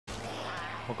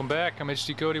Welcome back, I'm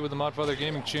HD Cody with the Modfather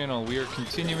Gaming Channel. We are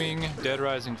continuing Dead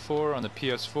Rising 4 on the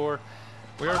PS4.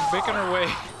 We are making our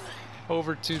way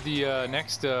over to the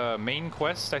next main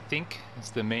quest, I think. It's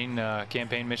the main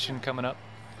campaign mission coming up.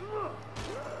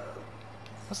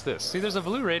 What's this? See, there's a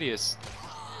blue radius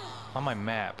on my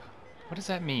map. What does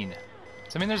that mean?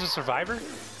 Does that mean there's a survivor?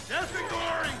 Death and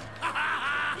glory!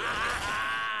 I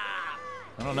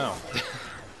don't know.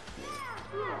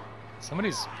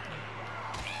 Somebody's...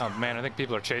 Oh man, I think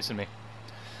people are chasing me.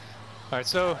 Alright,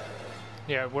 so...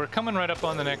 yeah, we're coming right up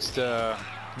on the next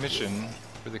mission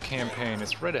for the campaign.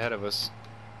 It's right ahead of us.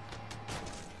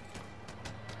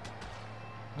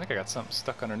 I think I got something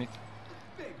stuck underneath.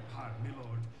 Beg pardon, my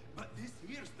lord, but this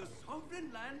here's the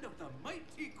sovereign land of the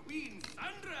mighty Queen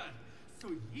Sandra, so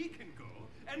ye can go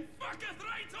and fucketh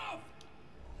right off!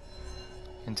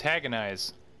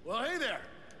 Antagonize. Well, hey there.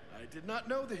 I did not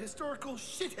know the Historical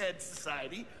Shithead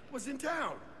Society was in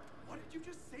town. What did you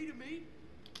just say to me?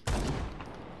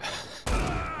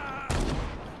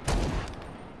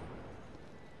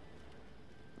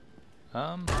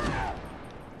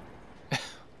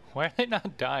 Why are they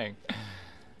not dying?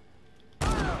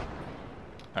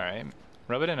 Alright,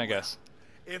 rub it in, I guess.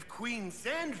 If Queen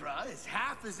Sandra is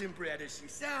half as inbred as she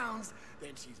sounds,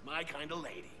 then she's my kind of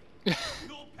lady.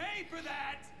 You'll pay for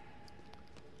that!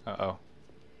 Uh-oh.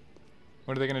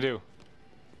 What are they gonna do?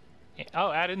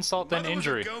 Oh, add insult then Mother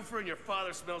injury. was a gopher and your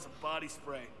father smells of body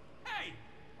spray. Hey!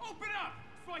 Open up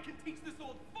so I can teach this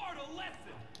old fart a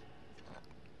lesson!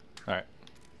 Alright.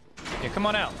 Yeah, come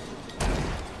on out.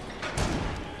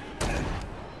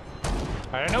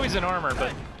 Alright, I know he's in armor,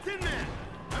 but... Hey, Tin Man!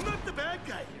 I'm not the bad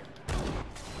guy here.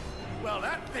 Well,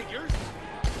 that figures.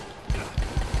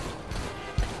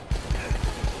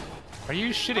 Are you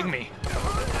shitting me?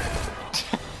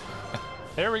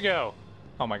 There we go.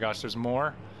 Oh my gosh, there's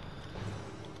more.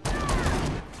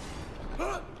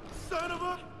 Son of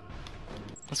a...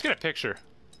 Let's get a picture.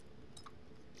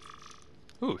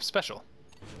 Ooh, special.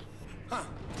 Huh.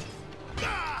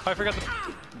 Oh, I forgot the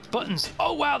buttons.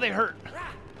 Oh wow, they hurt.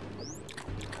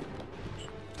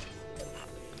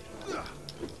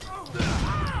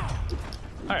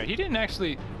 Alright, he didn't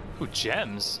actually... Ooh,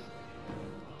 gems.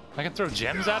 I can throw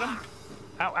gems at him?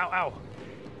 Ow, ow, ow.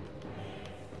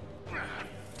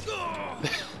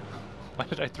 Why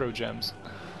did I throw gems?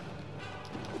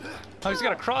 Oh, he's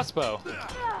got a crossbow.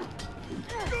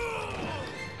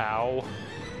 Ow.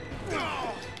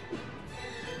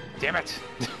 Damn it.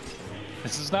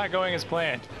 This is not going as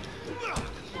planned.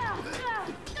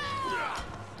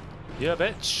 Yeah,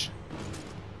 bitch.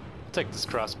 I'll take this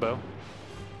crossbow.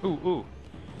 Ooh, ooh.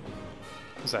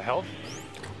 Is that health?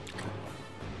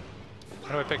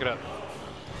 How do I pick it up?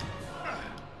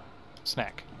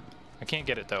 Snack. I can't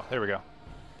get it though. There we go.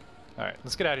 Alright,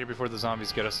 let's get out of here before the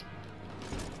zombies get us.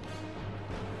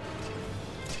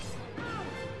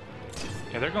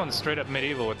 Yeah, they're going straight up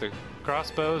medieval with the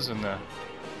crossbows and the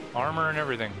armor and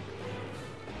everything.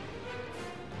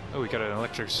 Oh, we got an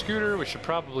electric scooter. We should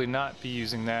probably not be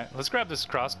using that. Let's grab this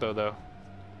crossbow though.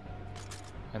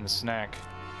 And the snack.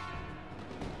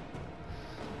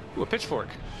 Ooh, a pitchfork.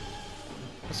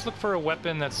 Let's look for a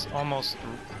weapon that's almost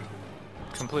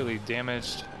completely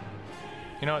damaged.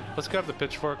 You know what? Let's grab the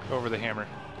pitchfork over the hammer.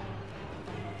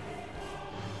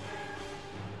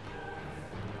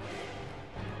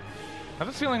 I have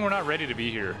a feeling we're not ready to be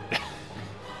here.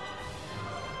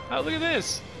 Oh, look at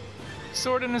this!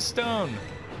 Sword and a stone.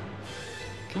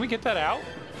 Can we get that out?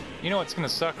 You know what's gonna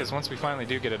suck is once we finally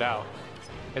do get it out,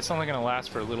 it's only gonna last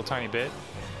for a little tiny bit.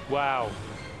 Wow.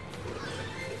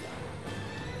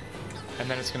 And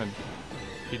then it's gonna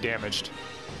be damaged,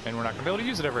 and we're not gonna be able to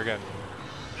use it ever again.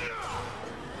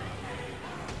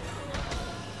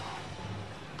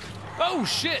 Oh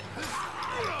shit!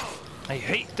 I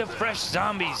hate the fresh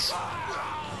zombies.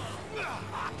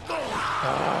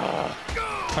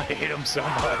 I hate them so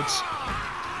much.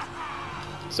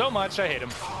 So much, I hate them.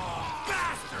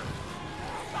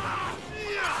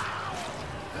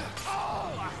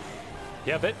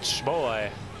 Yeah, bitch,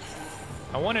 boy.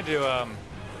 I wanted to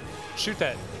shoot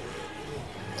that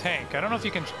tank. I don't know if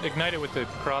you can ignite it with the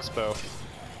crossbow.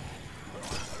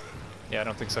 Yeah, I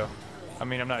don't think so. I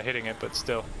mean, I'm not hitting it, but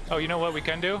still. Oh, you know what we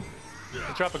can do?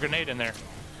 We'll drop a grenade in there.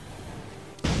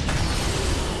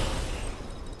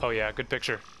 Oh yeah, good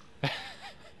picture. It's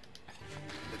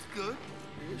good.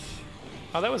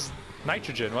 Oh, that was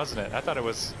nitrogen, wasn't it? I thought it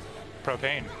was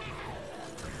propane.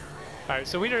 Alright,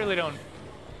 so we really don't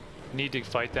need to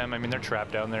fight them. I mean, they're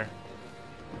trapped down there.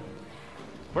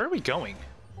 Where are we going?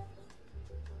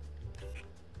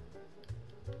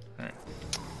 Alright.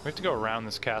 We have to go around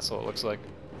this castle, it looks like.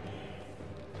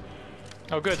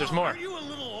 Oh good, there's more. Are you a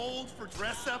little old gold for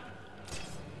dress up?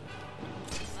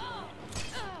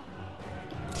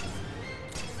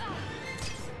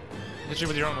 Hit you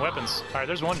with your own weapons. Alright,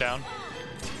 there's one down.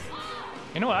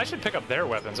 You know what? I should pick up their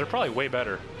weapons. They're probably way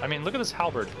better. I mean, look at this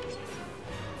halberd.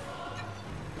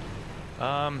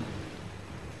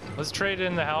 Let's trade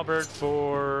in the halberd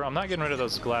for... I'm not getting rid of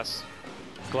those glass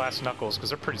knuckles because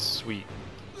they're pretty sweet.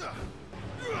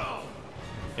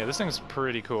 Yeah, this thing's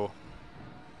pretty cool.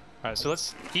 Alright, so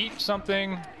let's eat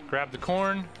something. Grab the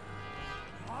corn.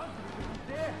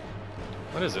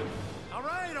 What is it? All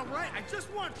right, I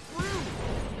just want fruit.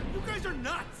 You guys are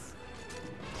nuts.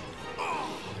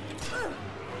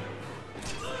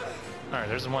 Alright,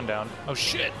 there's one down. Oh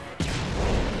shit!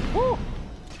 Woo!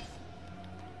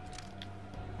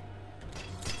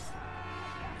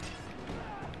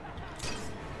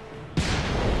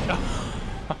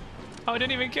 Oh, I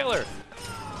didn't even kill her!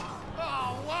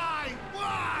 Oh, why?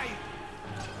 Why?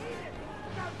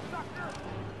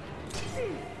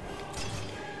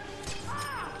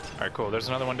 Alright, cool. There's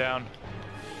another one down.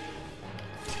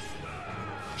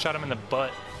 Shot him in the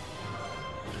butt.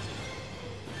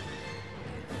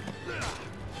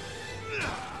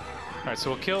 Alright,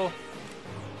 so we'll kill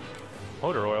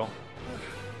motor oil.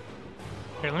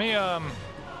 Here, let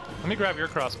me grab your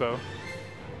crossbow.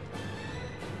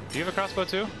 Do you have a crossbow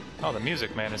too? Oh, the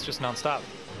music, man, it's just non-stop.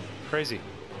 Crazy.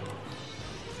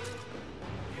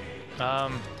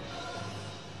 Why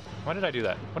did I do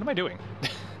that? What am I doing?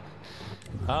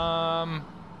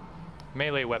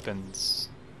 Melee weapons.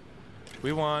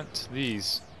 We want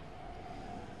these.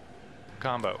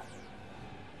 Combo.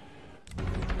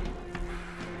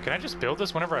 Can I just build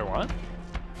this whenever I want?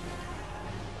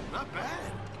 Not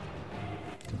bad.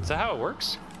 Is that how it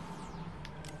works?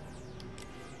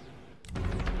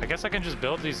 I guess I can just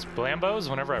build these Blambos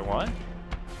whenever I want?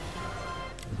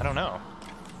 I don't know.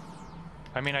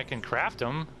 I mean, I can craft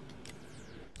them.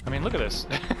 I mean, look at this.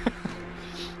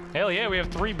 Hell yeah, we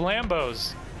have 3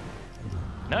 Blambos.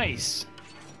 Nice.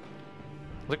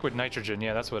 Liquid nitrogen,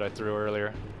 yeah, that's what I threw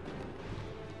earlier.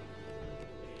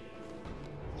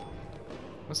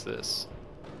 What's this?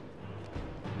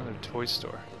 Another toy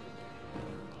store.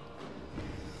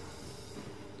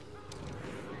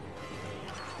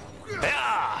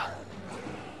 Yeah!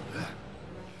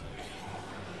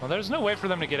 Well, there's no way for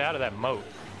them to get out of that moat.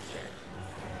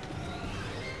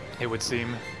 It would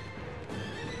seem.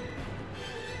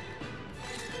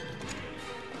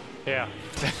 Yeah.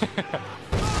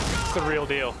 It's the real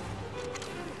deal.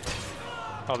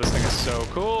 Oh, this thing is so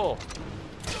cool.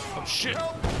 Oh, shit.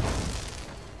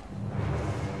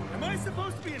 Am I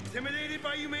supposed to be intimidated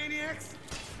by you maniacs?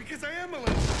 Because I am a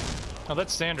little. Oh,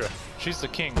 that's Sandra. She's the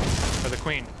king, or the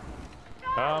queen.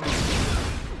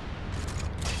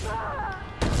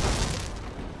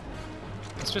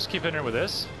 Let's just keep hitting her with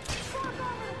this.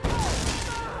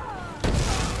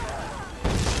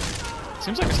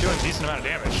 Seems like it's doing a decent amount of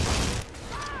damage.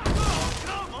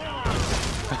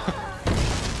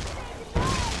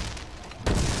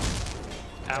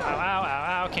 Ow, ow, ow,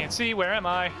 ow, ow, can't see, where am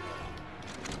I?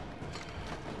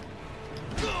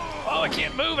 Oh, I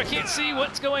can't move, I can't see,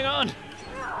 what's going on?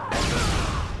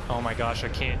 Oh my gosh, I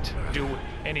can't do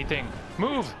anything.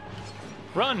 Move!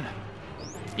 Run!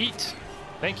 Eat!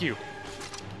 Thank you.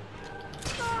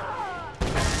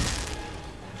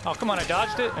 Oh, come on, I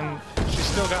dodged it, and she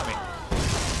still got me.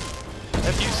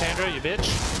 F you, Sandra, you bitch.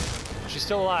 She's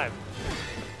still alive.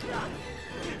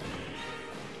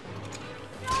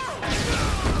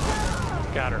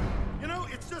 Got her. You know,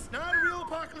 it's just not a real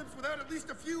apocalypse without at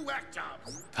least a few whack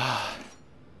jobs.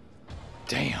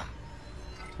 Damn.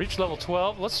 Reach level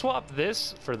 12. Let's swap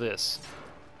this for this.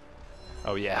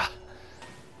 Oh, yeah.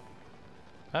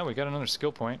 Oh, we got another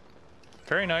skill point.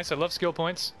 Very nice. I love skill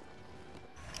points.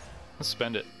 Let's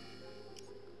spend it.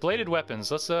 Bladed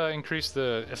weapons. Let's increase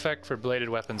the effect for bladed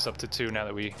weapons up to 2 now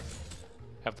that we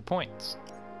have the points.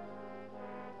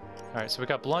 Alright, so we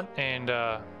got blunt and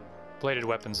bladed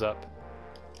weapons up.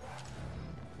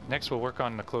 Next we'll work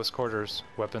on the close quarters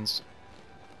weapons.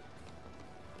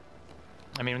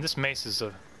 I mean, this mace is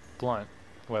a blunt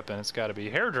weapon. It's got to be.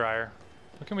 Hairdryer.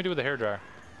 What can we do with a hairdryer?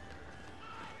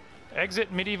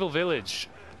 Exit medieval village.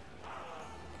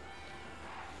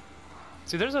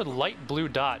 See, there's a light blue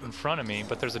dot in front of me,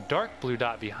 but there's a dark blue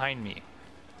dot behind me.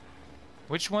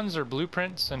 Which ones are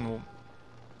blueprints and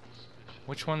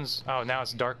which ones? Oh, now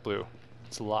it's dark blue.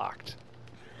 It's locked.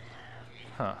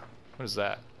 Huh. What is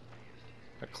that?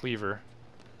 A cleaver.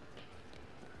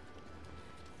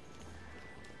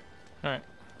 Alright.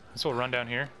 So we'll run down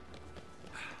here.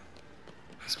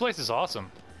 This place is awesome.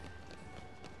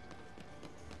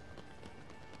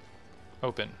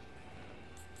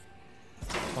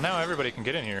 Well, now everybody can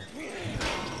get in here.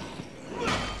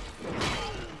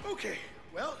 Okay,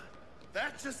 well,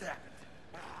 that just happened.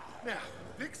 Now,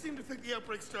 Vic seemed to think the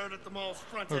outbreak started at the mall's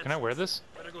front Oh, can I wear this?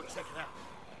 Better go check it out.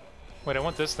 Wait, I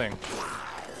want this thing.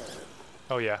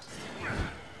 Oh, yeah.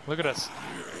 Look at us.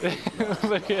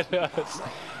 Look at us.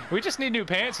 We just need new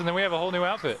pants and then we have a whole new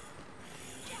outfit.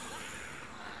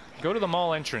 Go to the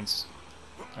mall entrance.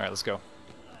 Alright, let's go.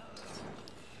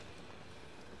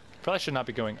 Probably should not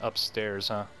be going upstairs,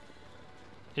 huh?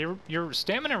 Your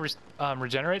stamina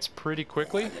regenerates pretty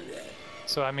quickly.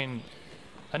 So, I mean,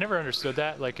 I never understood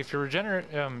that. Like, if your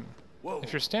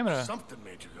if your stamina Something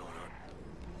major going on.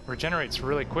 regenerates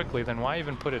really quickly, then why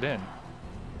even put it in?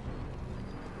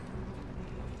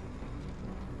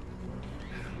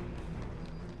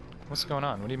 What's going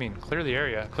on? What do you mean? Clear the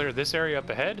area. Clear this area up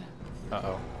ahead?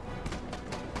 Uh-oh.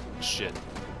 Shit.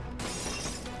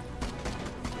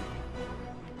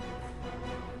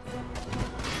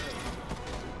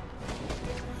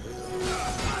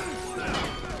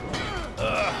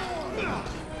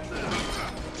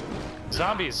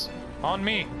 Zombies! On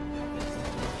me!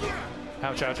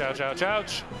 Ouch, ouch, ouch, ouch,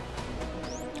 ouch!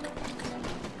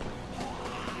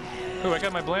 Ooh, I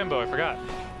got my Blambo, I forgot.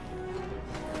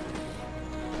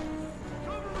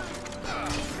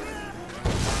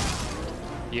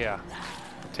 Yeah.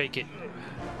 Take it.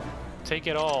 Take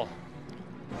it all.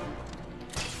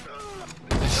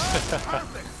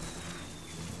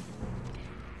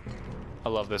 I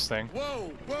love this thing. Whoa,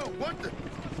 what the?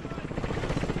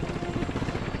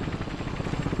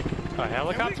 A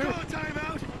helicopter? Can we call a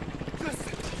timeout? Just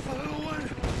a little one.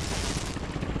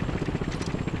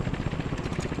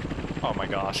 Oh my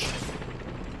gosh.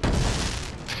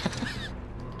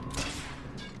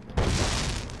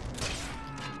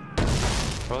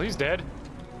 Well, he's dead.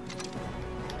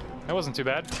 That wasn't too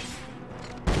bad.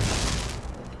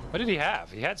 What did he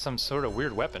have? He had some sort of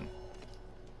weird weapon.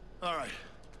 All right.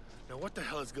 Now what the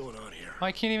hell is going on here?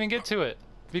 I can't even get to it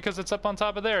because it's up on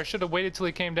top of there. I should have waited till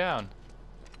he came down.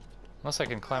 Unless I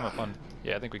can climb up on...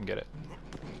 Yeah, I think we can get it.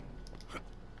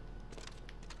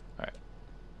 Alright.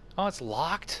 Oh, it's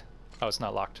locked? Oh, it's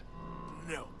not locked.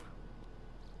 Nope.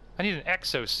 I need an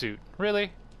exosuit.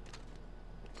 Really?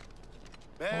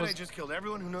 Man, I just killed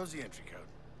everyone who knows the entry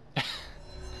code.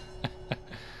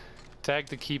 Tag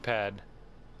the keypad.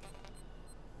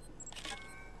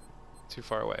 Too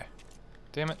far away.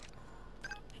 Damn it.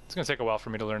 It's gonna take a while for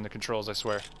me to learn the controls, I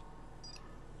swear.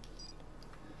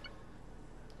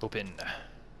 Open.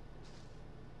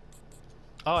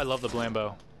 Oh, I love the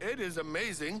Blambo. It is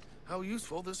amazing how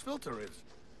useful this filter is.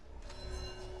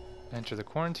 Enter the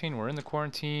quarantine. We're in the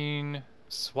quarantine.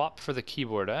 Swap for the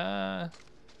keyboard. I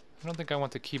don't think I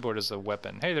want the keyboard as a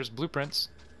weapon. Hey, there's blueprints.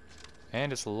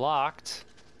 And it's locked.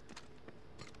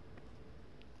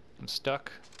 I'm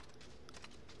stuck.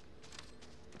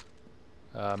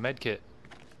 Medkit.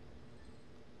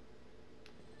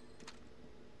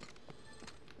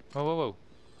 Whoa, whoa, whoa.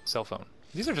 Cell phone.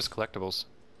 These are just collectibles.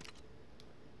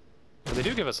 But they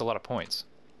do give us a lot of points.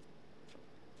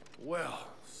 Well,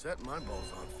 set my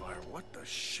balls on fire. What the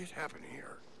shit happened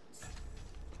here?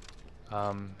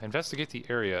 Investigate the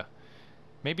area.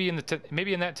 Maybe in the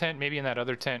maybe in that tent, maybe in that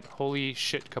other tent. Holy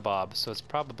shit kebab. So it's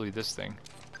probably this thing.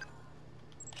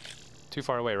 Too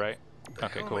far away, right?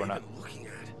 Okay, cool. We're not. Looking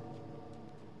at?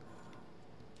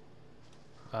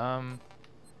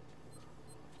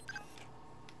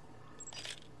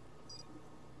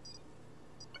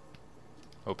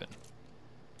 Open.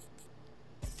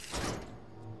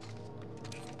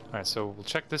 Alright, so we'll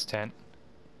check this tent,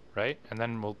 right? And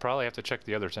then we'll probably have to check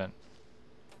the other tent.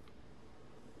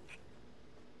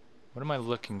 What am I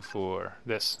looking for?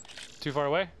 This. Too far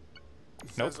away?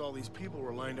 Nope. Says all these people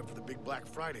were lined up for the big Black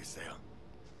Friday sale.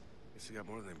 Guess they got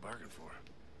more than they bargained for.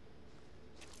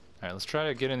 Alright, let's try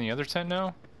to get in the other tent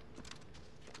now.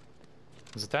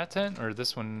 Is it that tent or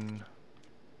this one?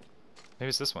 Maybe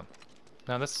it's this one.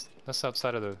 No, that's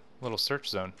outside of the little search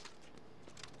zone.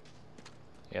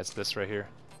 Yeah, it's this right here.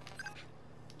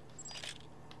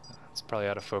 It's probably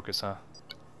out of focus, huh?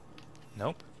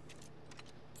 Nope.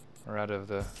 Or out of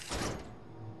the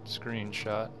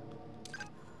screenshot.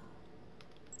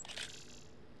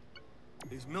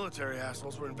 These military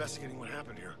assholes were investigating what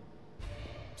happened here.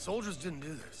 Soldiers didn't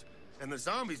do this, and the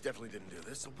zombies definitely didn't do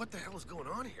this, so what the hell is going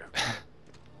on here?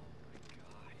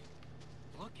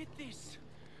 Look at this.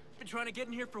 Been trying to get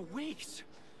in here for weeks.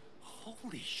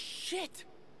 Holy shit.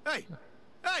 Hey!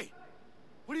 Hey!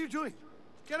 What are you doing?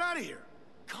 Get out of here!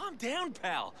 Calm down,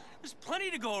 pal. There's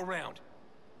plenty to go around.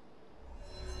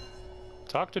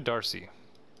 Talk to Darcy.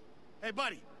 Hey,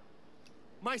 buddy.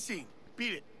 My scene.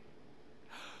 Beat it.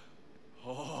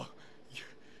 Oh,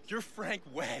 You're Frank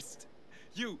West.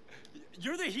 You're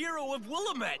the hero of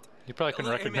Willamette. You probably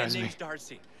couldn't recognize Hey man, me. name's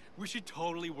Darcy. We should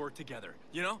totally work together,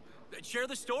 you know? Share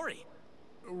the story.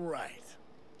 Right.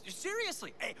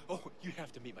 Seriously. Hey, oh, you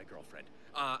have to meet my girlfriend.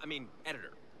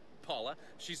 Editor. Paula.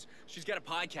 She's got a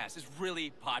podcast. This really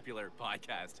popular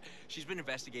podcast. She's been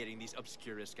investigating these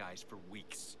Obscurus guys for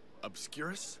weeks.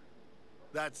 Obscurus?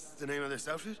 That's the name of this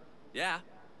outfit? Yeah,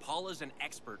 Paula's an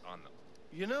expert on them.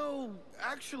 You know,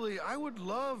 actually, I would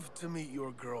love to meet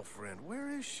your girlfriend. Where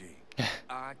is she?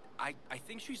 I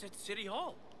think she's at City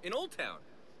Hall in Old Town.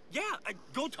 Yeah,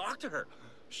 go talk to her.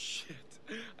 Shit,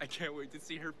 I can't wait to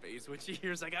see her face when she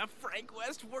hears I got Frank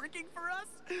West working for us.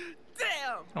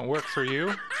 Damn! Don't work for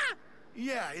you.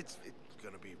 Yeah, it's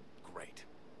gonna be great.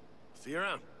 See you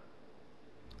around.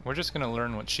 We're just gonna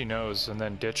learn what she knows and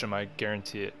then ditch him, I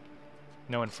guarantee it.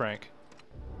 Knowing Frank.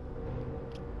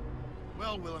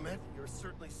 Well, Willamette, you're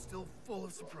certainly still full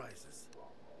of surprises.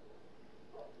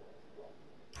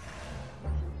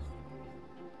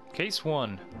 Case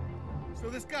 1. So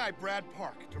this guy, Brad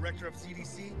Park, director of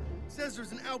CDC, says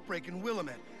there's an outbreak in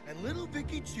Willamette, and little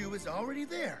Vicky Chu is already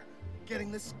there,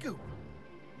 getting the scoop.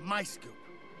 My scoop.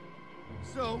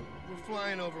 So, we're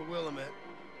flying over Willamette.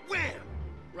 Wham!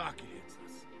 Rocket hits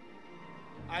us.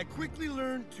 I quickly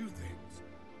learned two things.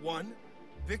 One,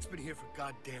 Vic's been here for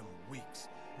goddamn weeks,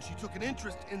 and she took an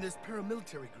interest in this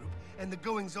paramilitary group and the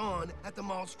goings-on at the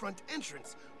mall's front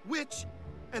entrance, which,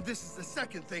 and this is the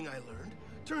second thing I learned,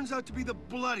 turns out to be the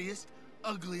bloodiest,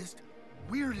 ugliest,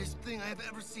 weirdest thing I have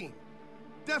ever seen.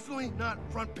 Definitely not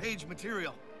front-page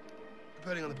material,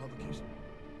 depending on the publication.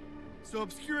 So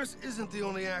Obscurus isn't the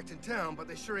only act in town, but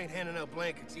they sure ain't handing out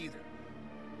blankets either.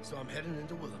 So I'm heading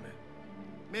into Willamette.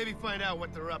 Maybe find out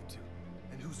what they're up to,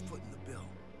 and who's footing the bill.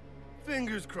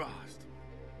 Fingers crossed.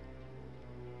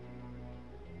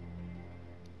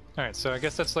 Alright, so I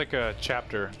guess that's like a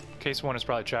chapter. Case 1 is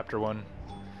probably chapter 1.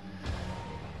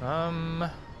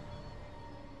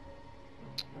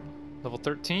 Level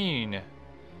 13.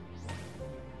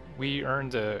 We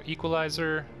earned a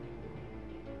equalizer.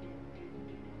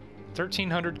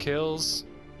 1,300 kills,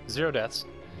 0 deaths.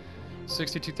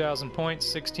 62,000 points,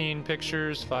 16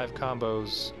 pictures, 5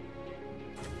 combos.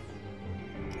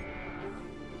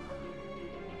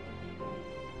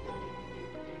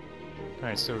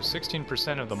 Alright, so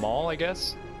 16% of the mall, I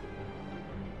guess?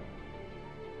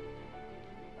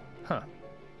 Huh.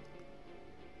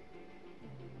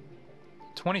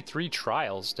 23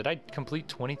 trials. Did I complete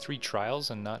 23 trials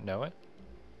and not know it?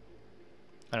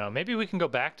 I don't know, maybe we can go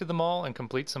back to the mall and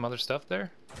complete some other stuff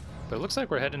there? But it looks like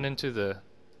we're heading into the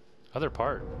other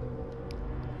part.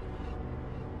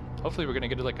 Hopefully we're gonna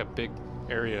get to like a big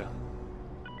area.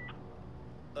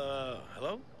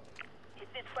 Hello? Is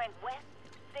this Frank West?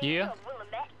 Yeah. Of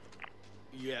Willamette?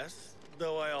 Yes,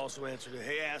 though I also answered a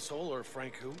hey asshole or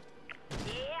Frank who.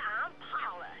 Yeah, I'm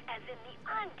Paula, as in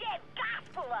the undead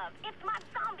gospel of It's My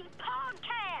Zombie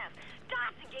podcast.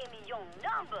 Darcy gave me your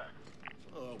number.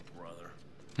 Oh, brother.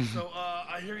 So,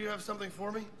 I hear you have something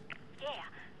for me? Yeah,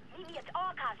 meet me at the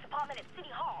archives department at City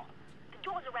Hall. The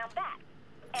door's around back.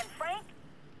 And Frank,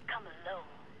 come alone.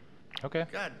 Okay.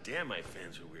 God damn, my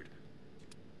fans are weird.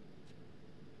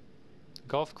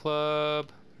 Golf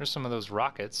club. There's some of those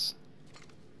rockets.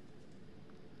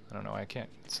 I don't know, I can't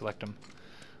select them.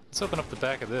 Let's open up the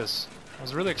back of this. I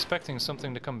was really expecting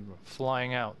something to come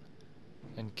flying out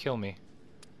and kill me.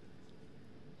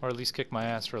 Or at least kick my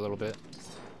ass for a little bit.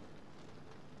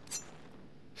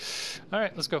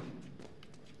 Alright, let's go.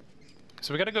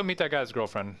 So we gotta go meet that guy's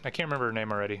girlfriend. I can't remember her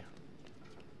name already.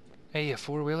 Hey, a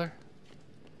four-wheeler?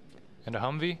 And a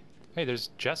Humvee? Hey, there's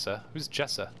Jessa. Who's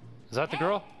Jessa? Is that the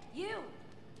girl? You!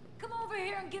 Come over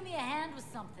here and give me a hand with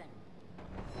something.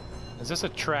 Is this a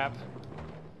trap?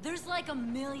 There's like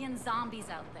 1 million zombies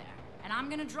out there, and I'm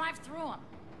gonna drive through them.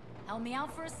 Help me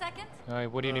out for a second?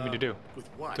 What do you need me to do? With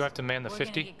what? Do I have to man the We're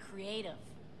 50? gonna get creative.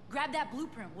 Grab that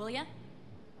blueprint, will ya?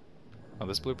 Oh,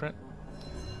 this blueprint?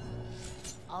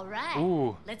 All right.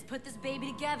 Ooh. Let's put this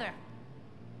baby together.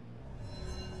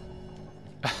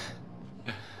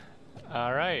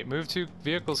 Alright, move two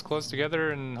vehicles close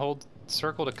together and hold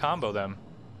circle to combo them.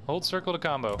 Hold circle to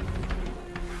combo.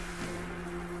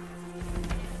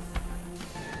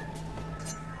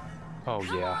 Oh,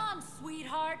 Come yeah. on,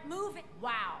 sweetheart, move it.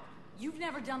 Wow. You've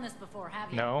never done this before,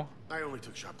 have you? No? I only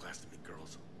took shop class to meet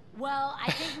girls. Well,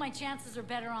 I think my chances are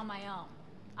better on my own.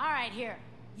 All right, here.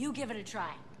 You give it a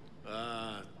try.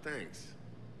 Thanks.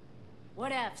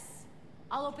 What ifs?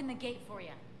 I'll open the gate for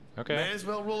you. Okay. May as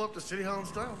well roll up to City Hall in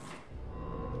style.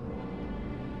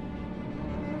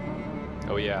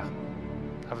 Oh, yeah.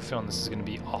 I have a feeling this is gonna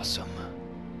be awesome.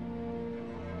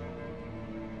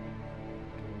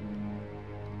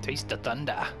 Taste the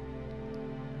thunder.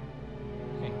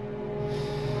 Okay.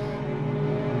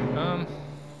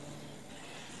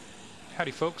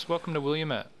 Howdy folks, welcome to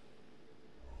Willamette.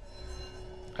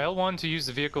 L1 to use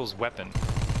the vehicle's weapon.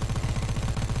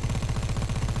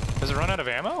 Does it run out of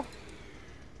ammo?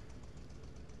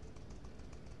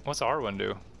 What's R1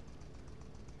 do?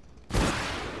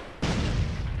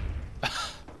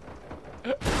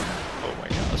 Oh my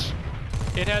gosh.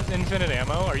 It has infinite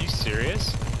ammo? Are you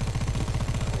serious?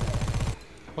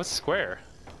 What's square?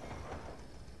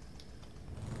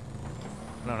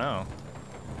 I don't know.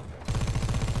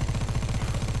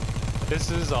 This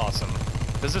is awesome.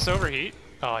 Does this overheat?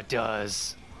 Oh, it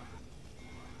does.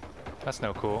 That's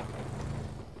no cool.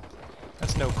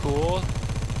 That's no cool.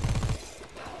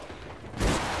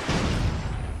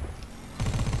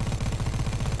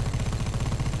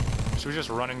 Should we just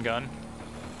run and gun?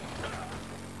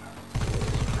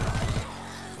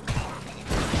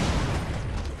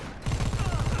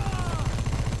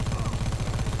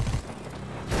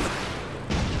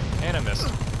 And I missed.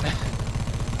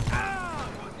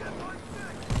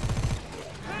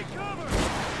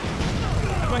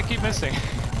 Why do I keep missing?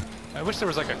 I wish there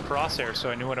was like a crosshair so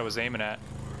I knew what I was aiming at.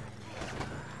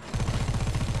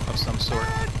 Of some sort.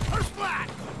 Curse splat!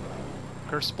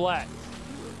 Curse splat.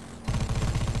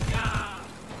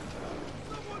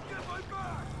 Someone get my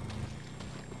back!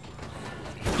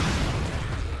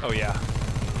 Oh yeah.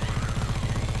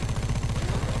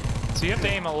 So you have to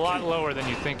aim a lot lower than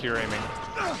you think you're aiming.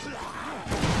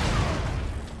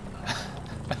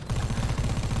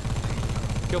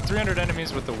 Killed 300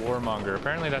 enemies with the Warmonger.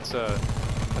 Apparently that's a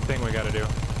thing we gotta do.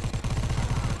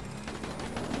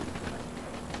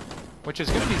 Which is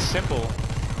gonna be simple.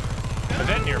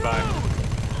 Event nearby.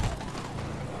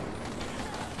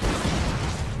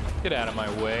 Get out of my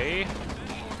way.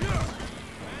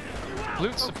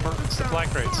 Loot supply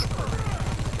crates.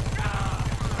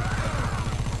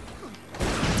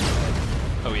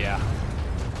 Oh yeah.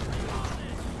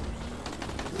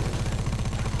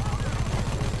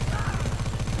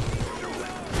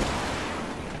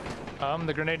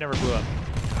 The grenade never blew up.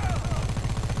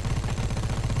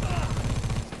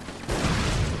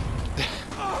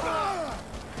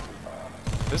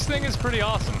 This thing is pretty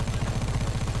awesome.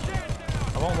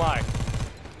 I won't lie.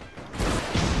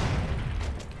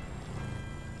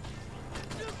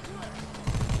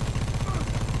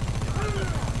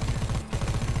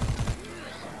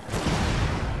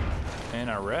 And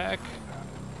a wreck.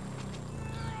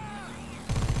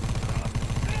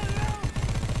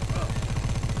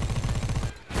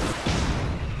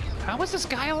 How is this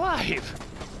guy alive?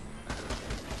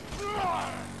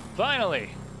 Finally!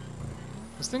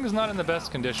 This thing is not in the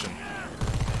best condition.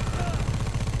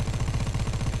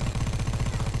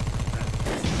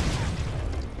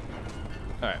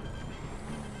 Alright.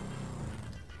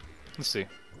 Let's see.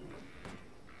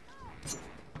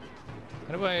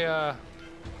 How do I,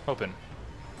 open?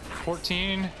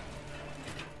 14.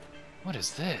 What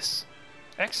is this?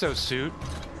 Exosuit?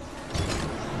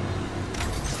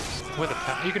 With a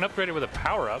you can upgrade it with a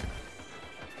power-up.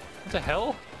 What the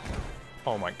hell?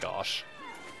 Oh my gosh.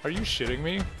 Are you shitting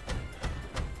me?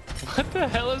 What the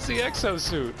hell is the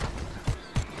exosuit?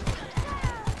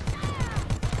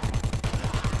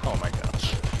 Oh my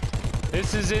gosh.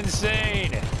 This is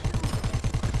insane!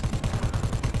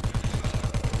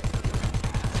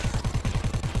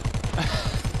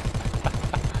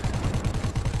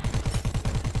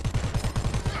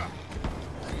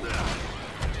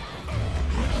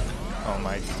 Oh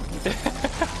my...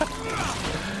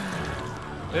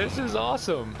 This is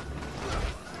awesome!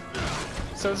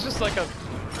 So it's just like a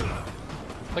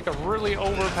really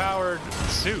overpowered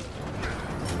suit.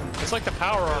 It's like the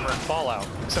power armor in Fallout,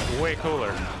 except way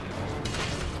cooler.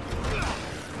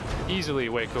 Easily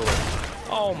way cooler.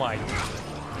 Oh my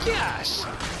gosh!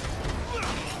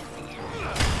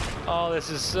 Oh, this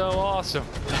is so awesome.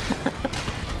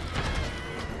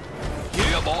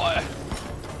 Yeah, boy!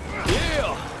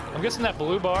 Yeah! I'm guessing that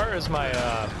blue bar is my,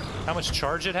 how much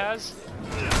charge it has?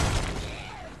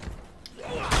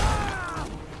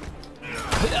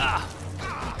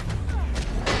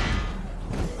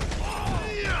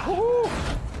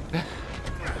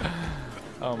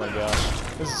 Oh my gosh,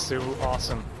 this is so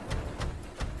awesome.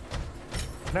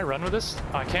 Can I run with this?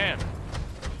 Oh, I can.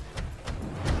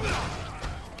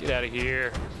 Get out of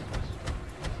here.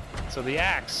 So the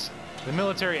axe, the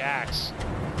military axe.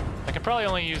 I can probably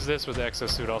only use this with the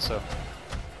exosuit also.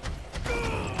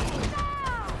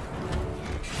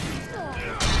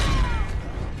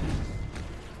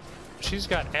 She's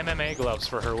got MMA gloves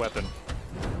for her weapon.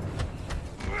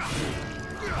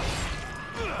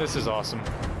 This is awesome.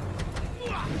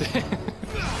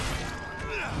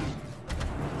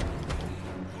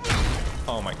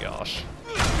 Oh my gosh.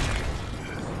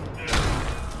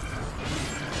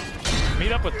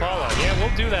 Meet up with Paula. Yeah,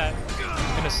 we'll do that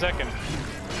in a second.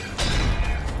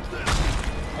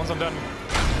 Once I'm done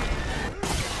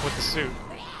with the suit.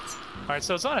 Alright,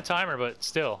 so it's on a timer, but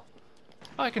still.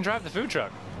 Oh, I can drive the food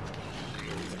truck.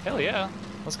 Hell yeah.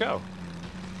 Let's go.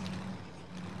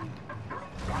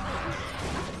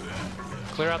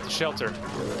 Clear out the shelter.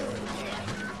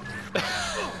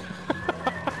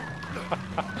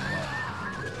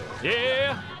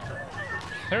 Yeah!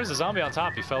 There's a zombie on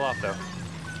top. He fell off, though.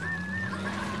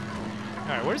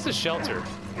 Alright, where's the shelter?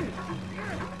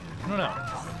 I don't know.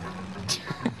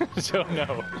 Don't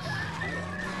know.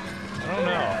 I don't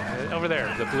know. Over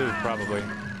there, the blue, probably.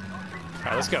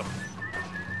 Alright, let's go.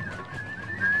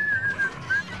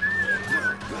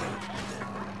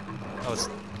 Oh, it's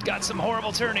got some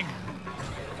horrible turning.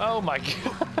 Oh my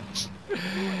gosh.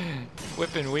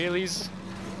 Whipping wheelies.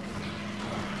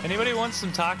 Anybody want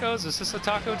some tacos? Is this a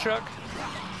taco truck?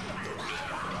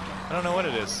 I don't know what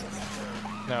it is.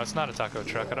 No, it's not a taco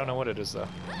truck. I don't know what it is, though.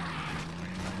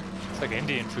 It's like an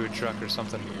Indian food truck or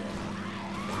something.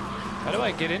 How do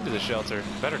I get into the shelter?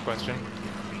 Better question.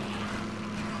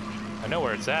 I know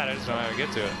where it's at. I just don't know how to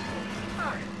get to it.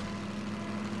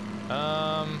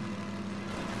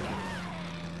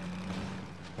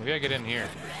 Maybe I get in here.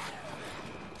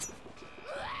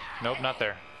 Nope, not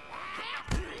there.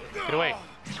 Get away.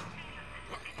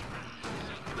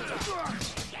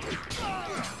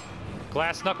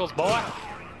 Glass knuckles, boy. All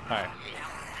right.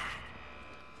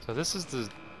 So this is the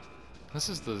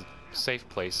safe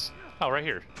place. Oh, right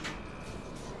here.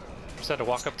 Just had to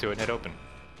walk up to it and hit open.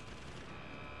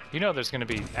 You know there's gonna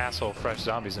be asshole fresh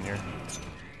zombies in here.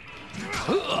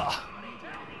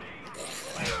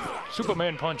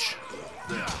 Superman punch.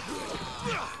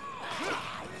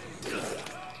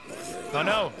 Oh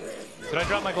no! Did I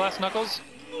drop my glass knuckles?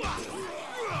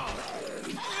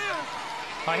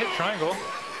 I hit triangle.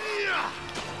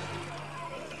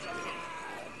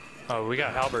 Oh, we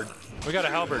got halberd. We got a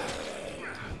halberd.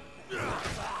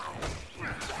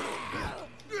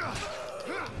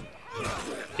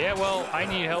 Yeah, well, I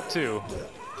need help too.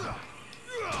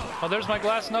 Oh, there's my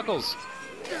glass knuckles.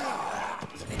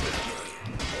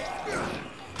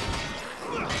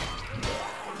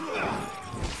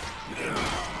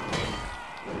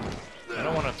 I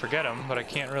don't want to forget him, but I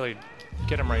can't really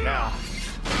get him right now.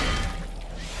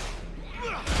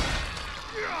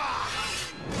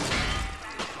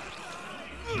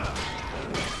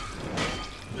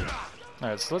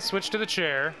 Alright, so let's switch to the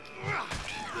chair.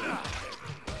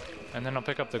 And then I'll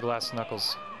pick up the glass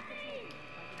knuckles.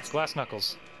 Glass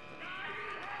knuckles.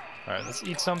 Alright, let's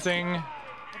eat something.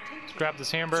 Let's grab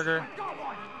this hamburger.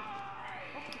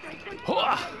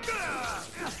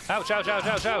 Ouch, ouch, ouch,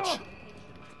 ouch, ouch.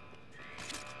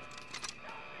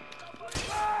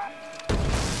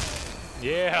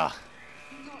 Yeah.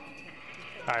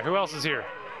 Alright, who else is here?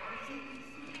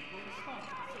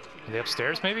 Are they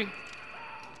upstairs, maybe?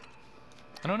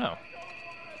 I don't know.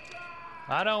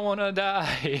 I don't want to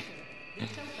die.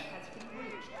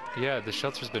 Yeah, the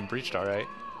shelter's been breached, alright.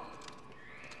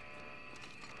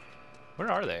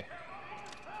 Where are they?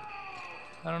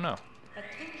 I don't know.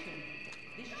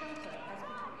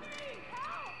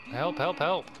 Help, help,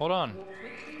 help. Hold on.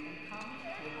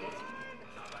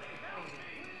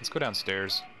 Let's go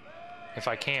downstairs. If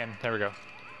I can. There we go.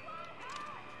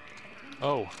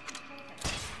 Oh.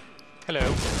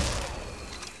 Hello.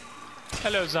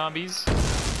 Hello, zombies.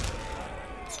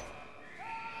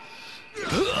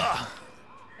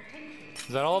 Is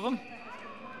that all of them?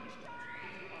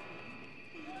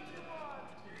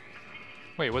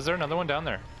 Wait, was there another one down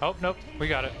there? Oh, nope. We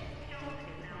got it.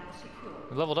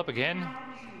 We leveled up again.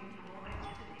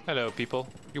 Hello, people.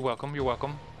 You're welcome. You're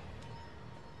welcome.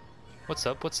 What's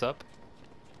up? What's up?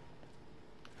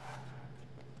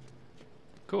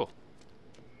 Cool.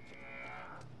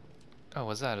 Oh,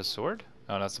 was that a sword?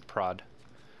 Oh, that's a prod.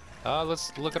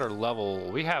 Let's look at our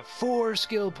level. We have 4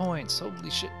 skill points.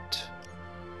 Holy shit.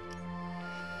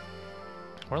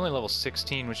 We're only level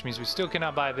 16, which means we still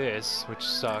cannot buy this, which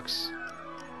sucks.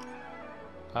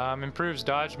 Improves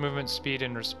dodge, movement, speed,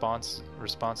 and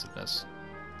responsiveness.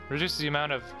 Reduces the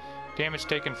amount of damage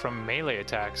taken from melee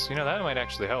attacks. You know, that might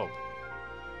actually help.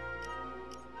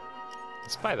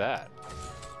 Let's buy that.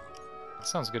 That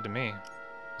sounds good to me.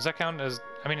 Does that count as...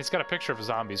 I mean, it's got a picture of a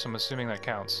zombie, so I'm assuming that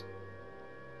counts.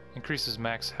 Increases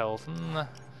max health. I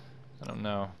don't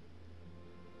know.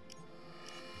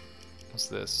 What's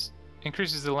this?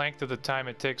 Increases the length of the time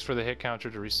it takes for the hit counter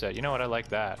to reset. You know what? I like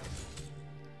that.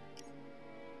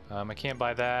 I can't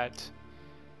buy that.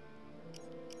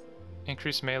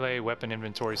 Increase melee weapon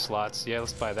inventory slots. Yeah,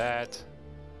 let's buy that.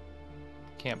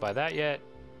 Can't buy that yet.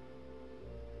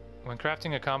 When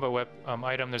crafting a combo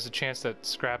item, there's a chance that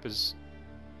scrap is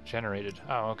generated.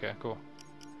 Oh, okay, cool.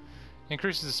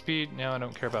 Increases the speed. No, I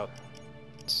don't care about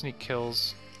sneak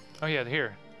kills. Oh yeah,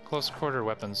 here. Close quarter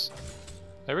weapons.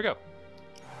 There we go.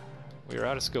 We are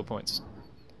out of skill points.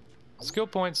 Skill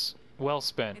points well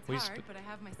spent. It's hard, but I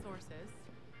have my sources.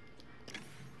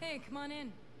 Hey, come on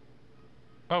in.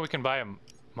 Oh, we can buy a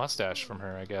mustache from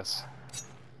her, I guess.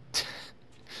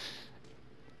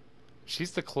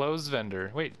 She's the clothes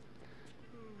vendor. Wait.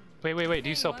 Wait. Do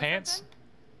you sell pants?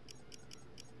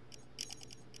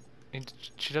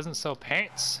 She doesn't sell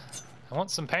pants. I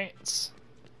want some pants.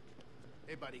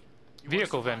 Hey, buddy.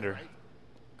 Vehicle vendor. Right?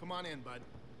 Come on in, bud.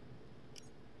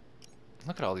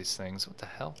 Look at all these things. What the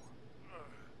hell?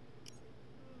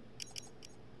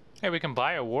 Hey, we can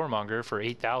buy a warmonger for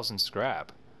 8,000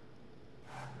 scrap.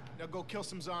 Now go kill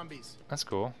some zombies. That's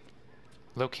cool.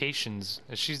 Locations.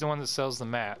 She's the one that sells the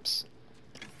maps.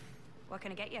 What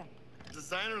can I get you?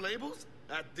 Designer labels?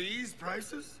 At these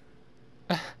prices?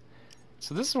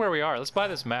 So this is where we are. Let's buy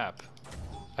this map.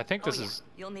 I think this is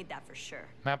You'll need that for sure.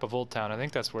 map of Old Town. I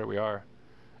think that's where we are.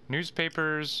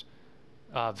 Newspapers,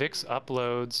 Vix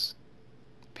uploads,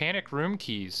 panic room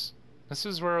keys. This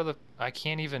is where I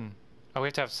can't even. Oh, we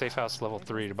have to have safe house level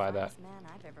 3 to buy that. Man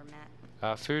I've ever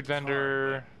met. Food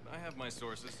vendor. I have my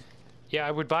sources. Yeah,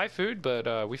 I would buy food,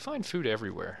 but we find food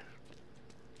everywhere.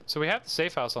 So we have the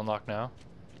safe house unlocked now,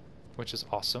 which is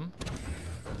awesome.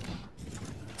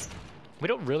 We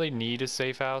don't really need a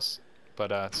safe house,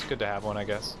 but it's good to have one, I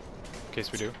guess, in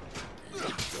case we do.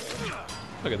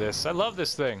 Look at this. I love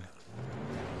this thing.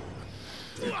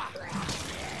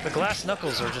 The glass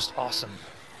knuckles are just awesome.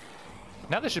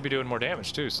 Now they should be doing more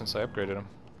damage, too, since I upgraded them.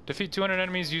 Defeat 200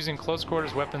 enemies using close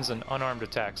quarters weapons and unarmed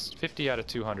attacks. 50 out of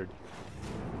 200.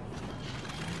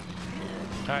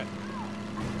 Alright.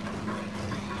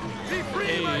 Be free,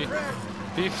 Hey. my friend.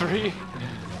 Be free.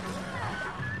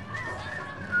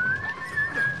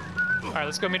 Alright,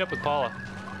 let's go meet up with Paula.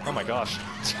 Oh my gosh.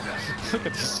 Look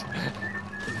at this.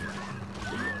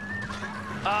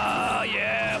 Oh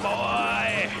yeah,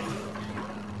 boy!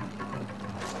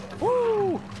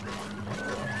 Woo!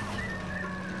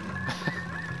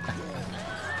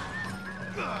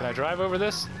 Can I drive over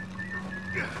this?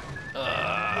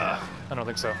 I don't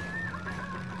think so.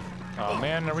 Oh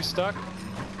man, are we stuck?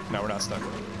 No, we're not stuck.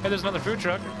 Hey, there's another food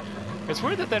truck. It's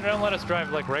weird that they don't let us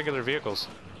drive like regular vehicles.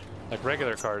 Like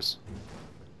regular cars.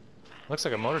 Looks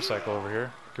like a motorcycle over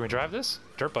here. Can we drive this?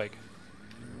 Dirt bike.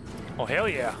 Oh, hell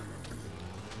yeah.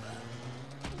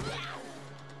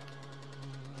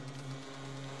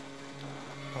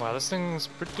 Wow, this thing's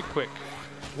pretty quick.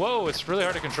 Whoa, it's really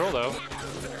hard to control though.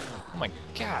 Oh my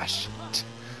gosh.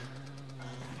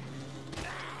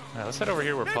 Alright, let's head over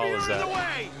here where Paul is at.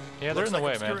 Yeah, they're in the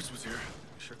way, man. Was here.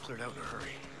 Sure cleared out in a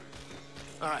hurry.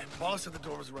 All right, Paula said the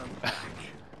door was around the back.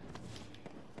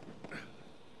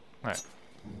 Alright.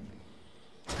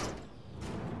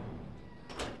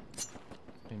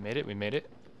 We made it.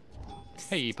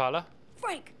 Hey, Paula.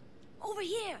 Frank, over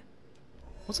here.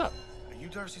 What's up? Are you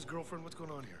Darcy's girlfriend? What's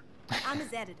going on here? I'm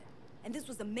his editor, and this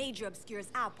was a major Obscurus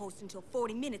outpost until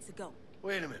 40 minutes ago.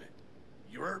 Wait a minute.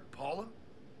 You're Paula?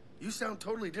 You sound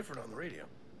totally different on the radio.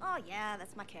 Oh yeah,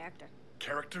 that's my character.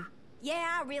 Character?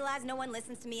 Yeah, I realize no one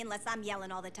listens to me unless I'm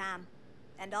yelling all the time.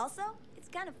 And also, it's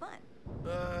kind of fun.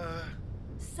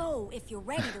 So, if you're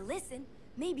ready to listen,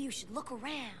 maybe you should look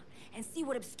around and see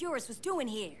what Obscurus was doing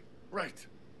here. Right.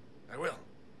 I will.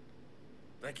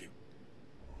 Thank you.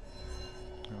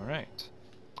 Alright.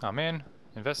 Oh man,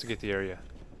 investigate the area.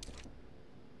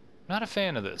 Not a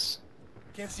fan of this.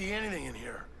 Can't see anything in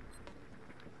here.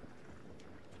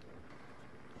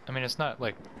 I mean, it's not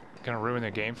like gonna ruin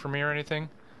the game for me or anything.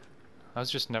 I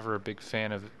was just never a big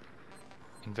fan of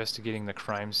investigating the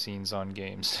crime scenes on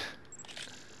games.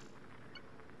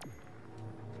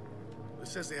 It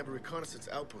says they have a reconnaissance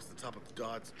outpost at the top of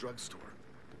Dodd's drugstore.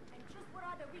 And just what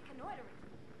are they reconnoitering?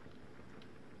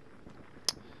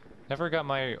 Never got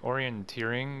my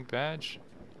orienteering badge.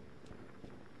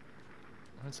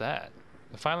 What's that?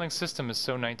 The filing system is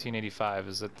so 1985.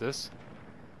 Is it this?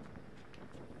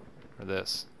 Or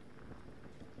this?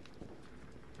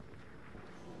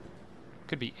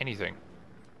 Could be anything.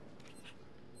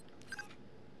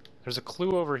 There's a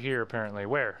clue over here, apparently.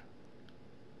 Where?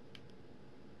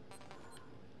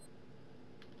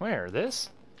 Where? This?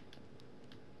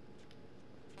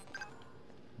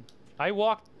 I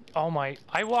walked... Oh my...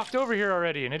 I walked over here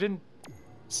already and it didn't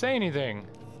say anything.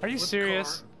 Are you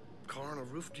serious? Car on a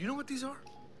roof. Do you know what these are?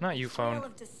 Not you, Trail phone.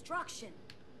 of destruction.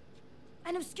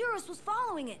 And Obscurus was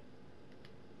following it.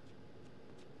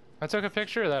 I took a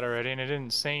picture of that already and it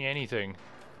didn't say anything.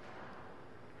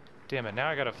 Damn it, now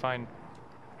I gotta find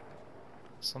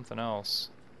something else.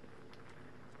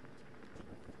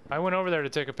 I went over there to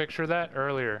take a picture of that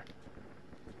earlier.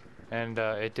 And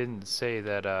it didn't say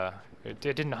that, it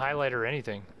didn't highlight or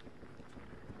anything.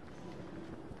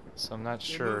 So I'm not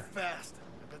sure. Move fast.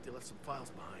 I bet they left some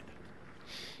files behind.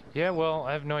 Yeah, well,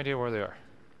 I have no idea where they are.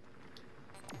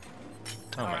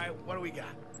 Oh my. Alright, what do we got?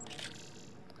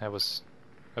 That was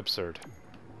absurd.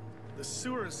 The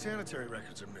sewer and sanitary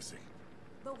records are missing.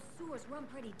 Those sewers run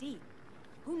pretty deep.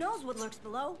 Who knows what lurks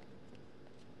below?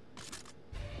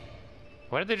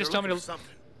 Why did they just tell me to...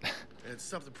 something. And it's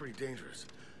something pretty dangerous.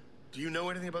 Do you know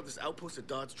anything about this outpost at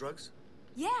Dodge Drugs?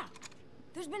 Yeah.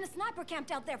 There's been a sniper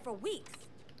camped out there for weeks.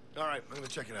 Alright, I'm gonna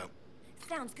check it out.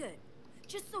 Sounds good.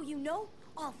 Just so you know,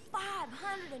 all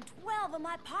 512 of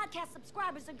my podcast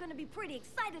subscribers are gonna be pretty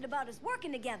excited about us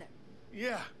working together.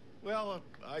 Yeah, well,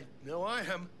 I know I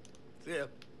am. See ya.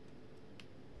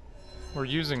 We're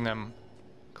using them,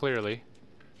 clearly.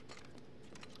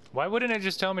 Why wouldn't it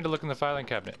just tell me to look in the filing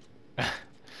cabinet?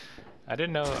 I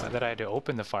didn't know that I had to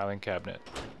open the filing cabinet.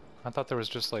 I thought there was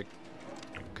just, like,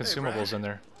 consumables in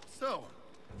there. So,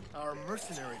 our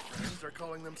mercenary friends are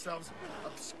calling themselves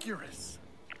Obscurus.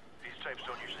 These types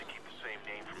don't usually keep the same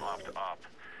name from op to op,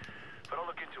 but I'll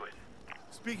look into it.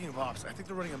 Speaking of ops, I think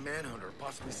they're running a manhunt or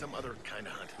possibly some other kind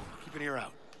of hunt. Keep an ear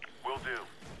out. Will do.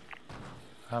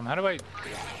 How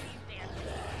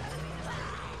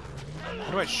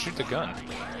do I shoot the gun?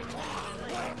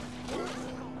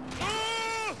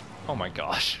 Oh my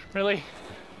gosh, really?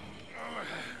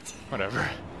 Whatever.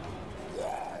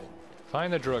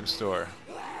 Find the drugstore.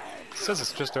 It says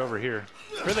it's just over here.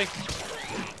 Really?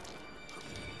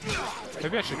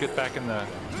 Maybe I should get back in the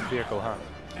vehicle, huh?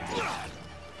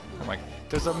 Oh my,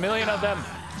 there's a million of them!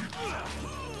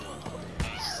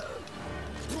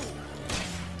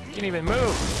 Can't even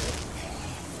move!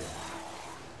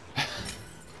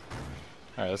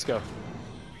 Alright, let's go.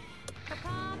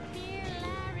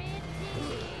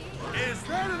 Is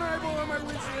that an eyeball on my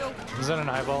windshield? Is that an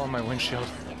eyeball on my windshield?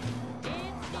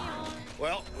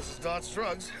 Well, this is Dodge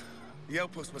Drugs. The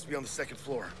outpost must be on the second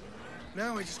floor.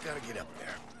 Now I just gotta get up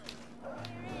there.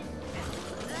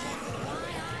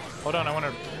 Hold on, I want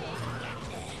to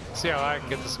see how I can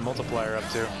get this multiplier up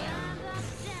to.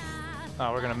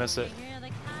 Oh, we're gonna miss it.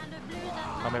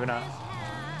 Oh, maybe not.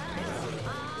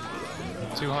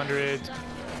 200,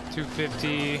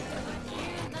 250,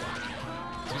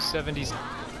 270.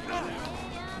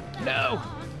 No!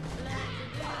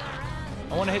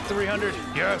 I want to hit 300.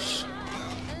 Yes!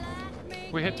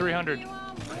 We hit 300.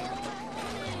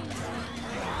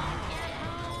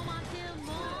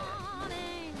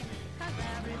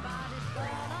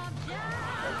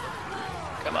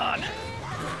 Come on.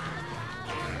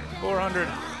 400.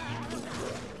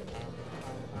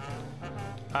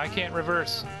 I can't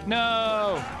reverse.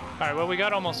 No! Alright, well, we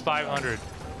got almost 500.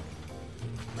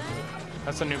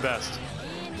 That's the new best.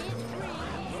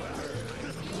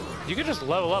 You could just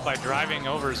level up by driving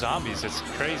over zombies. It's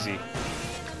crazy.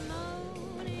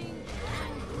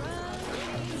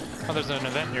 Oh, there's an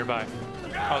event nearby.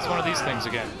 Oh, it's one of these things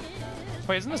again.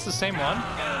 Wait, isn't this the same one?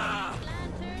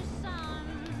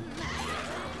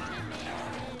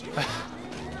 I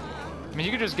mean,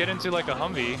 you could just get into like a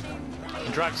Humvee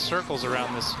and drive circles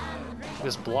around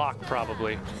this block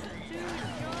probably,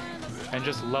 and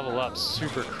just level up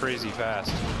super crazy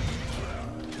fast.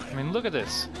 I mean, look at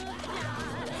this.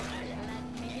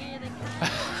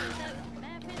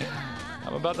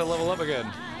 I'm about to level up again.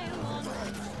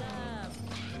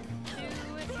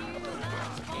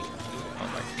 Oh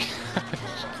my gosh.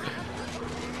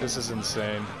 This is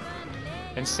insane.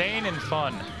 Insane and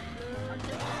fun.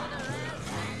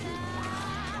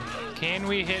 Can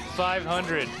we hit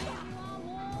 500?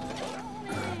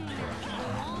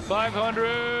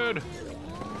 500!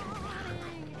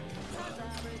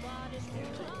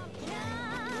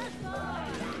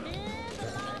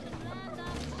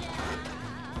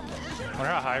 I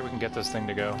wonder how high we can get this thing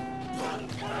to go.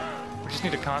 We just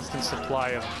need a constant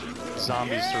supply of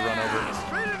zombies to run over.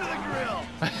 Straight into the grill.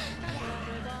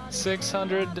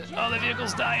 600. Oh, the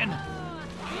vehicle's dying.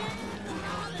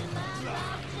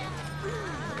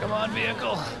 Come on,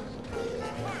 vehicle.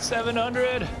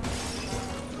 700.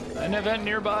 An event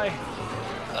nearby.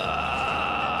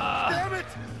 Damn it!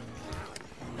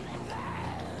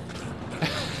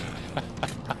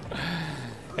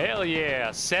 Hell yeah,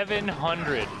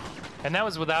 700. And that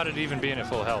was without it even being at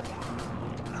full health.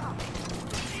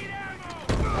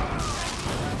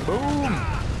 Boom!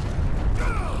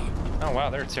 Oh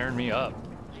wow, they're tearing me up.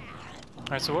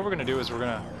 Alright, so what we're gonna do is we're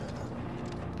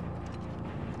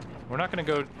not gonna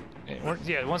go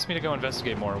Yeah, it wants me to go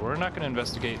investigate more. We're not going to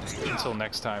investigate until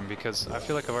next time because I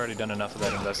feel like I've already done enough of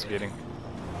that investigating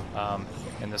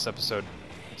in this episode.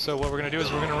 So what we're going to do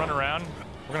is we're going to run around.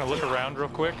 We're going to look around real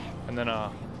quick, and then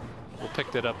we'll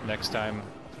pick that up next time.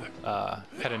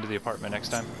 Head into the apartment next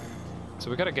time. So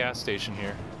we got a gas station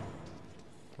here.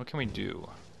 What can we do?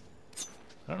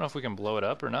 I don't know if we can blow it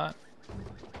up or not.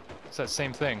 It's that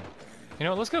same thing. You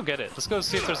know what, let's go get it. Let's go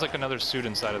see if there's like another suit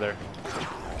inside of there.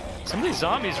 Some of these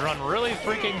zombies run really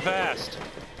freaking fast.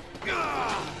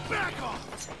 Back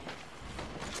off!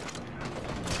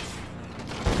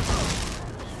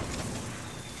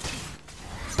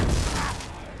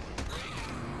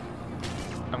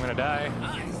 I'm gonna die.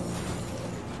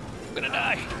 I'm gonna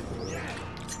die.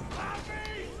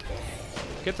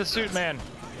 Get the suit, man.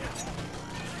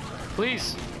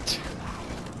 Please.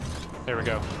 There we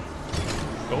go.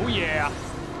 Oh yeah.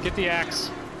 Get the axe.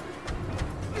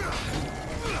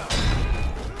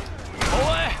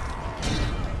 Boy!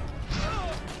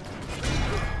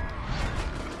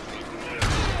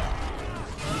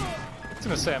 I was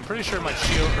gonna say, I'm pretty sure my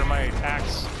shield or my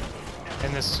axe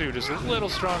in this suit is a little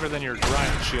stronger than your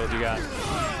riot shield you got.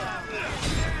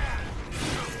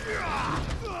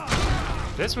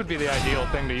 This would be the ideal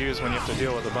thing to use when you have to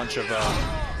deal with a bunch of,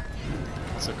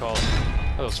 what's it called?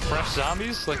 Those fresh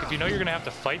zombies. Like, if you know you're gonna have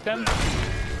to fight them,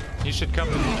 you should come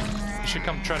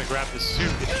try to grab this suit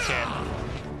if you can.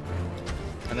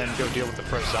 And then go deal with the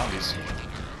fresh zombies.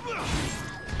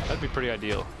 That'd be pretty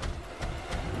ideal,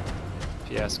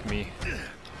 if you ask me.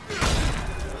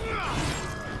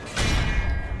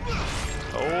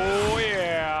 Oh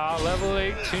yeah, level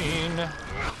 18.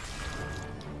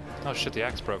 Oh shit, the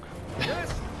axe broke.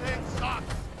 This thing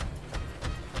sucks.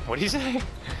 What do you say?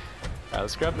 Alright,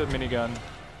 let's grab the minigun.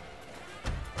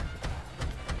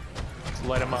 Let's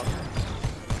light them up.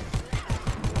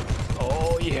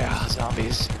 Oh yeah,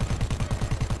 zombies.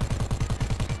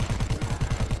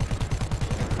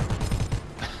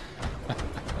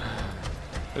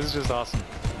 This is just awesome.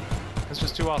 It's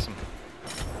just too awesome.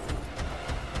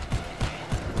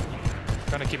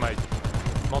 Trying to keep my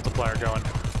multiplier going.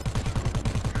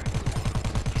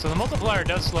 So the multiplier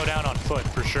does slow down on foot,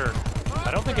 for sure.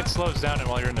 I don't think it slows down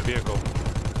while you're in the vehicle.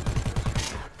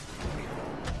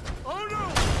 Oh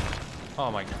no!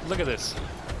 Oh my, look at this.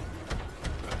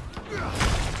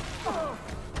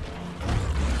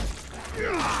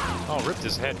 Oh, ripped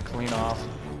his head clean off.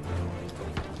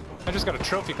 I just got a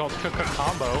trophy called Cook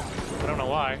Combo. I don't know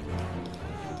why.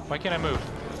 Why can't I move?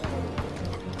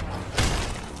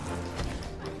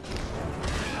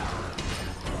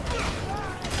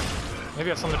 Maybe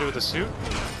it has something to do with the suit?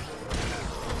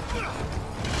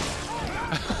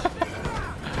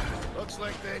 Looks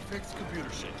like they fixed computer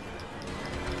shit.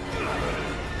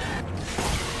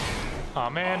 Aw,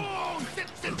 man.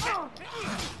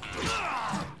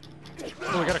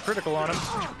 Oh, we got a critical on him.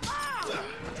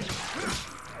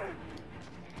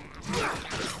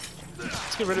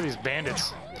 Let's get rid of these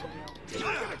bandits.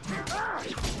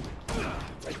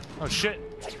 Oh shit.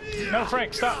 No,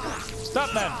 Frank, stop.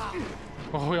 Stop, man.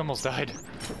 Oh, we almost died.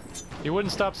 He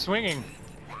wouldn't stop swinging.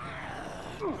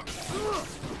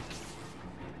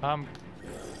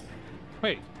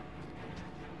 Wait.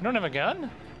 I don't have a gun?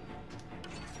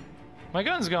 My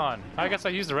gun's gone. I guess I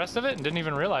used the rest of it and didn't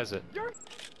even realize it.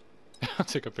 I'll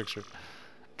take a picture.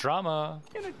 Drama.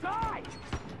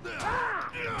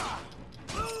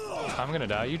 I'm gonna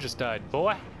die. You just died,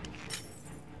 boy.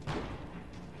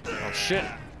 Oh shit.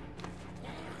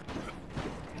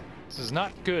 This is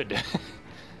not good.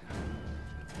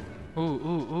 Ooh,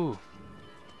 ooh, ooh.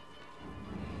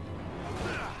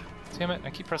 Damn it, I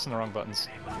keep pressing the wrong buttons.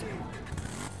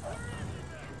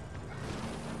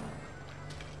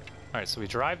 Alright, so we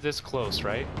drive this close,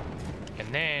 right?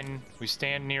 And then we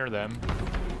stand near them,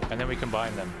 and then we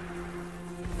combine them.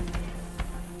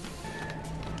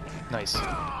 Nice.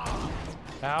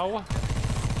 Ow.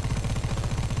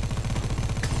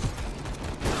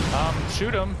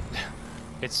 Shoot him.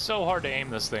 It's so hard to aim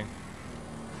this thing.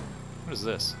 What is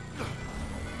this?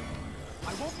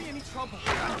 I won't be any trouble.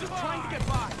 I'm just trying to get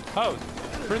by. Oh,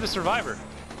 free the survivor.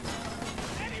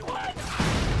 Anyone?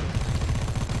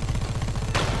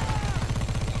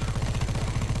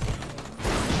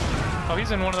 Oh,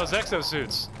 he's in one of those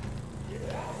exosuits.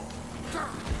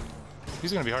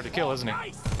 He's gonna be hard to kill, isn't he?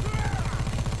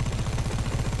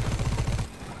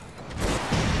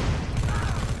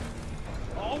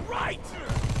 All right.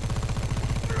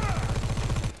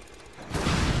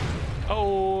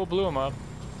 Oh, blew him up.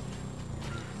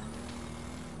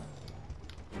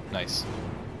 Nice.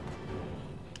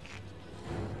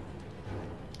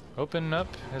 Open up.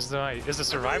 Is the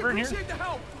survivor in here? Appreciate the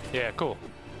help. Yeah, cool.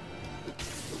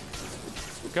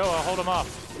 Go, I'll hold him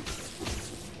off.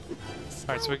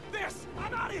 Alright, so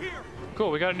I'm out of here. cool,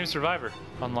 we got a new survivor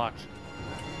unlocked.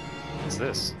 What's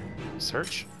this?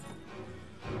 Search?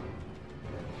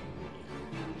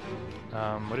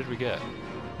 What did we get?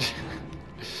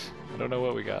 I don't know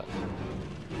what we got.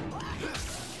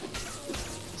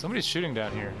 Somebody's shooting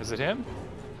down here. Is it him?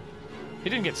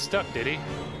 He didn't get stuck, did he?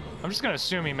 I'm just gonna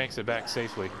assume he makes it back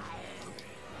safely.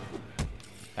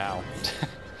 Ow.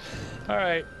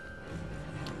 Alright.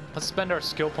 Let's spend our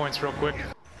skill points real quick.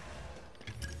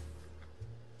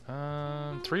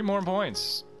 3 more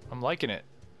points. I'm liking it.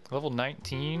 Level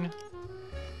 19.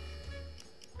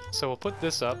 So we'll put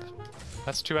this up.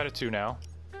 That's 2 out of 2 now.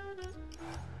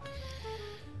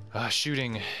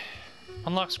 Shooting.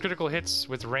 Unlocks critical hits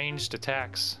with ranged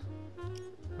attacks.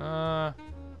 I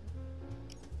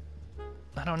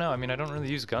don't know. I mean, I don't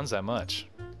really use guns that much.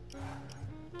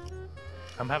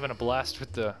 I'm having a blast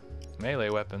with the melee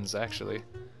weapons, actually.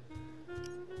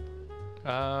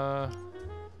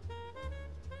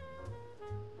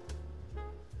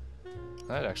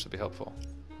 That'd actually be helpful.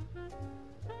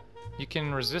 You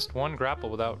can resist 1 grapple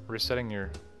without resetting your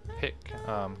hit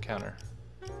counter.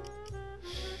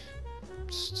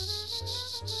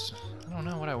 I don't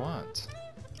know what I want.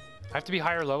 I have to be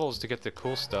higher levels to get the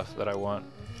cool stuff that I want.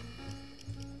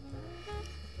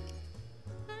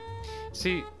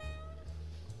 See,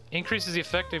 increases the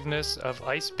effectiveness of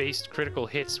ice-based critical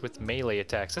hits with melee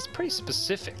attacks. That's pretty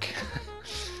specific.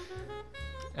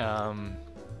 Yeah,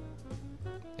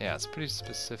 it's pretty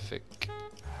specific.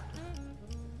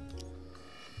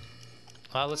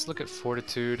 Let's look at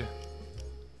fortitude.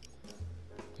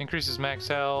 Increases max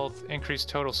health, increased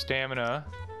total stamina,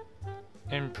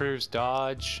 improves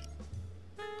dodge.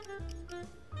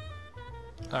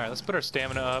 Alright, let's put our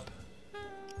stamina up.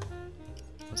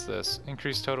 What's this?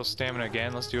 Increased total stamina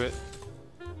again, let's do it.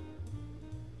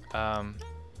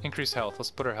 Increased health,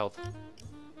 let's put our health.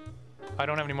 I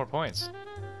don't have any more points.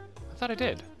 I thought I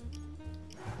did.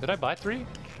 Did I buy 3?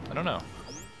 I don't know.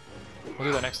 We'll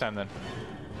do that next time then.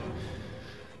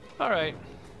 Alright,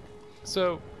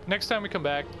 so next time we come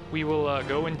back, we will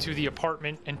go into the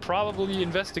apartment and probably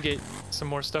investigate some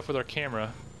more stuff with our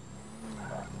camera.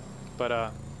 But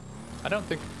I don't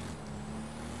think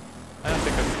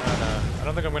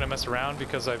I'm gonna mess around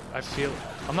because I feel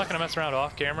I'm not gonna mess around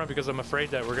off camera because I'm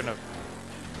afraid that we're gonna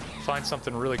find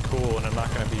something really cool and I'm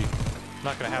not gonna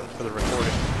have it for the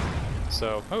recording.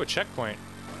 So, oh, a checkpoint.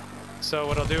 So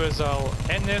what I'll do is I'll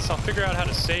end this. I'll figure out how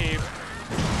to save.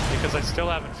 Because I still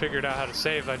haven't figured out how to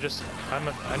save. I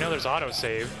know there's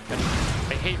autosave, and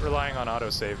I hate relying on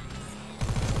autosave.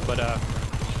 But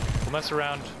we'll mess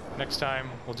around next time.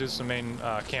 We'll do some main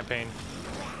campaign.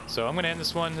 So I'm gonna end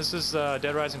this one. This is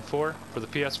Dead Rising 4 for the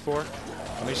PS4.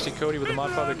 I'm HT Cody with the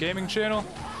Modfather Gaming channel,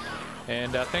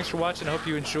 and thanks for watching. I hope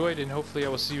you enjoyed, and hopefully I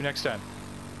will see you next time.